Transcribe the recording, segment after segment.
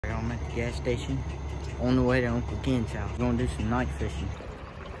I'm at the gas station on the way to Uncle Ken's house. We're gonna do some night fishing.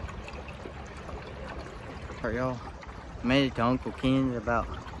 Alright, y'all, made it to Uncle Ken's about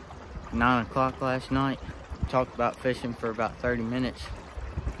 9 o'clock last night. Talked about fishing for about 30 minutes.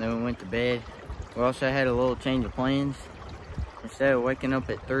 Then we went to bed. We also had a little change of plans. Instead of waking up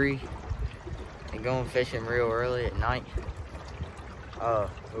at 3 and going fishing real early at night,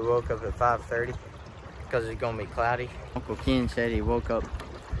 we woke up at 5:30 because it's gonna be cloudy. Uncle Ken said he woke up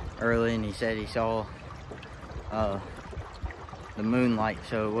early and he said he saw the moonlight,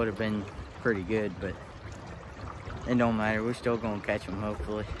 so it would have been pretty good, but it don't matter. We're still gonna catch them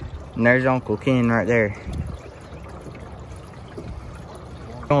hopefully. And there's Uncle Ken right there.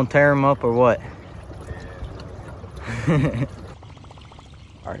 Gonna tear him up or what?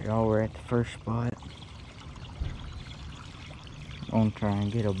 Alright, y'all, we're at the first spot. Gonna try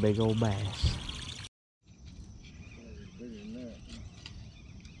and get a big old bass.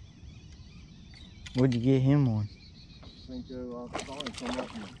 What'd you get him on? I saw him come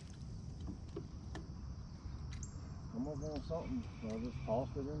up on something, so I just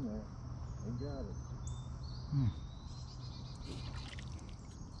tossed it in there. He got it.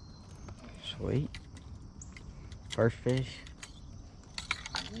 Sweet. First fish.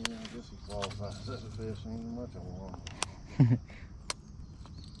 Yeah, I guess he qualifies as a fish. Ain't much of one.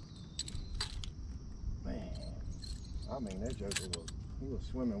 Man, I mean, that joker he was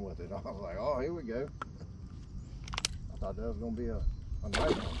swimming with it. I was like, oh, here we go. I thought that was gonna be a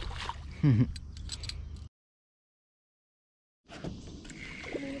nice one. I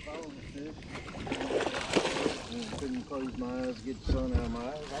mean, if I was a fish and couldn't close my eyes, get the sun out of my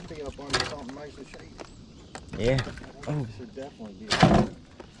eyes, I'd be up under something nice and shady. Yeah. Oh, this should definitely be.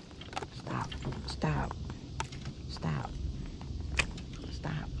 Stop. Stop. Stop.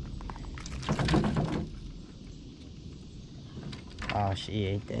 Stop. Oh, she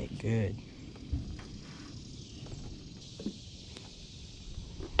ate that good.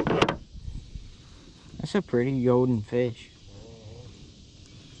 That's a pretty golden fish.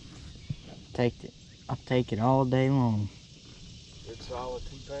 I'll take it all day long. It's solid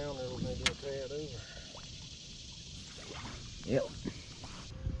 2 pound, it'll maybe a tad over. Yep.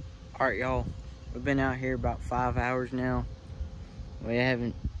 Alright, y'all, we've been out here about 5 hours now. We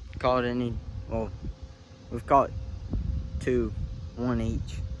haven't caught any. Well, we've caught 2, 1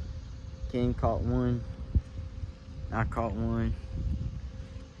 each. Ken caught 1, I caught 1,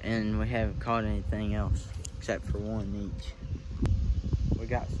 and we haven't caught anything else except for 1 each. We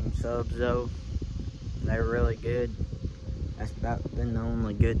got some subs though. They're really good. That's about been the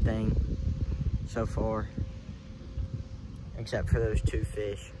only good thing so far, except for those 2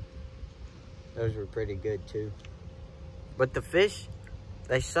 fish. Those were pretty good too. But the fish,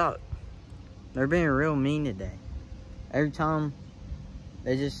 they suck. They're being real mean today. Every time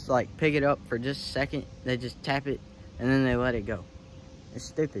they just like pick it up for just a second, they just tap it and then they let it go. It's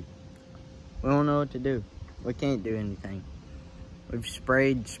stupid. We don't know what to do. We can't do anything. We've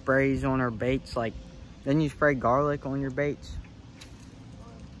sprayed sprays on our baits. Like, didn't you spray garlic on your baits?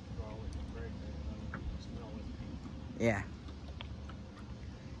 Yeah.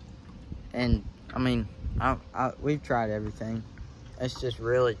 And I mean, we've tried everything. It's just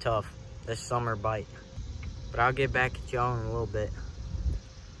really tough, this summer bite. But I'll get back at y'all in a little bit,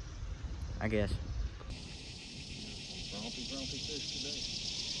 I guess.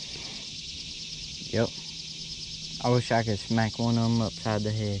 Yep. I wish I could smack one of them upside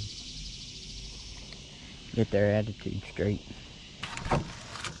the head. Get their attitude straight.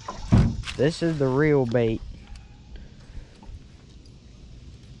 This is the real bait.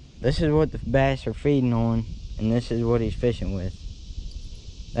 This is what the bass are feeding on, and this is what he's fishing with.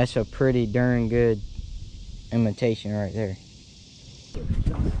 That's a pretty darn good imitation right there.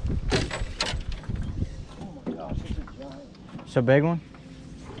 Oh my gosh, it's a giant. It's a big one?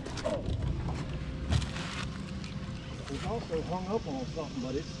 He's also hung up on something,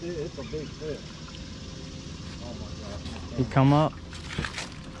 but it's a big fish. Oh my gosh. He come up.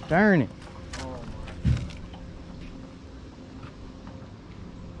 Darn it.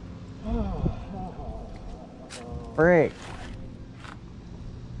 Frick.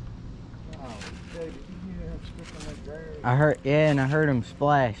 I heard, yeah, and I heard him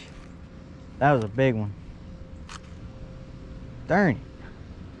splash. That was a big one. Darn it.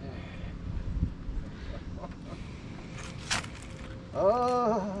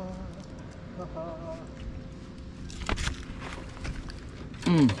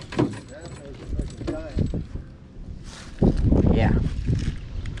 Yeah.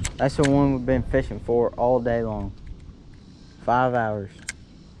 That's the one we've been fishing for all day long. 5 hours.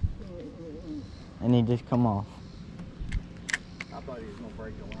 And he just come off. I thought he was gonna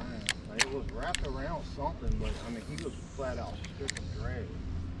break the line. Like, it was wrapped around something, but I mean, he was flat out stripping drag.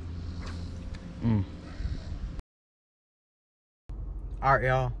 All right,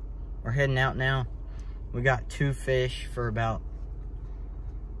 y'all, we're heading out now. We got 2 fish for about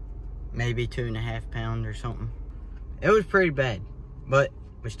maybe 2.5 pounds or something. It was pretty bad, but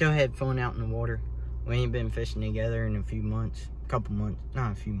we still had fun out in the water. We ain't been fishing together in a few months, couple months.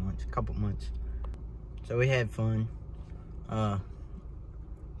 So we had fun.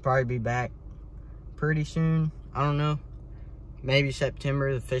 Probably be back pretty soon. I don't know. Maybe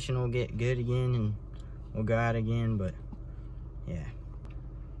September, the fishing will get good again and we'll go out again, but yeah.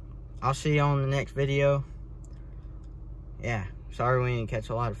 I'll see y'all in the next video. Yeah, sorry we didn't catch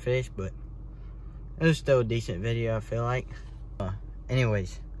a lot of fish, but it was still a decent video, I feel like.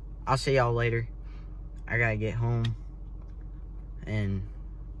 Anyways, I'll see y'all later. I gotta get home. And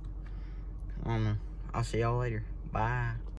I don't know. I'll see y'all later. Bye.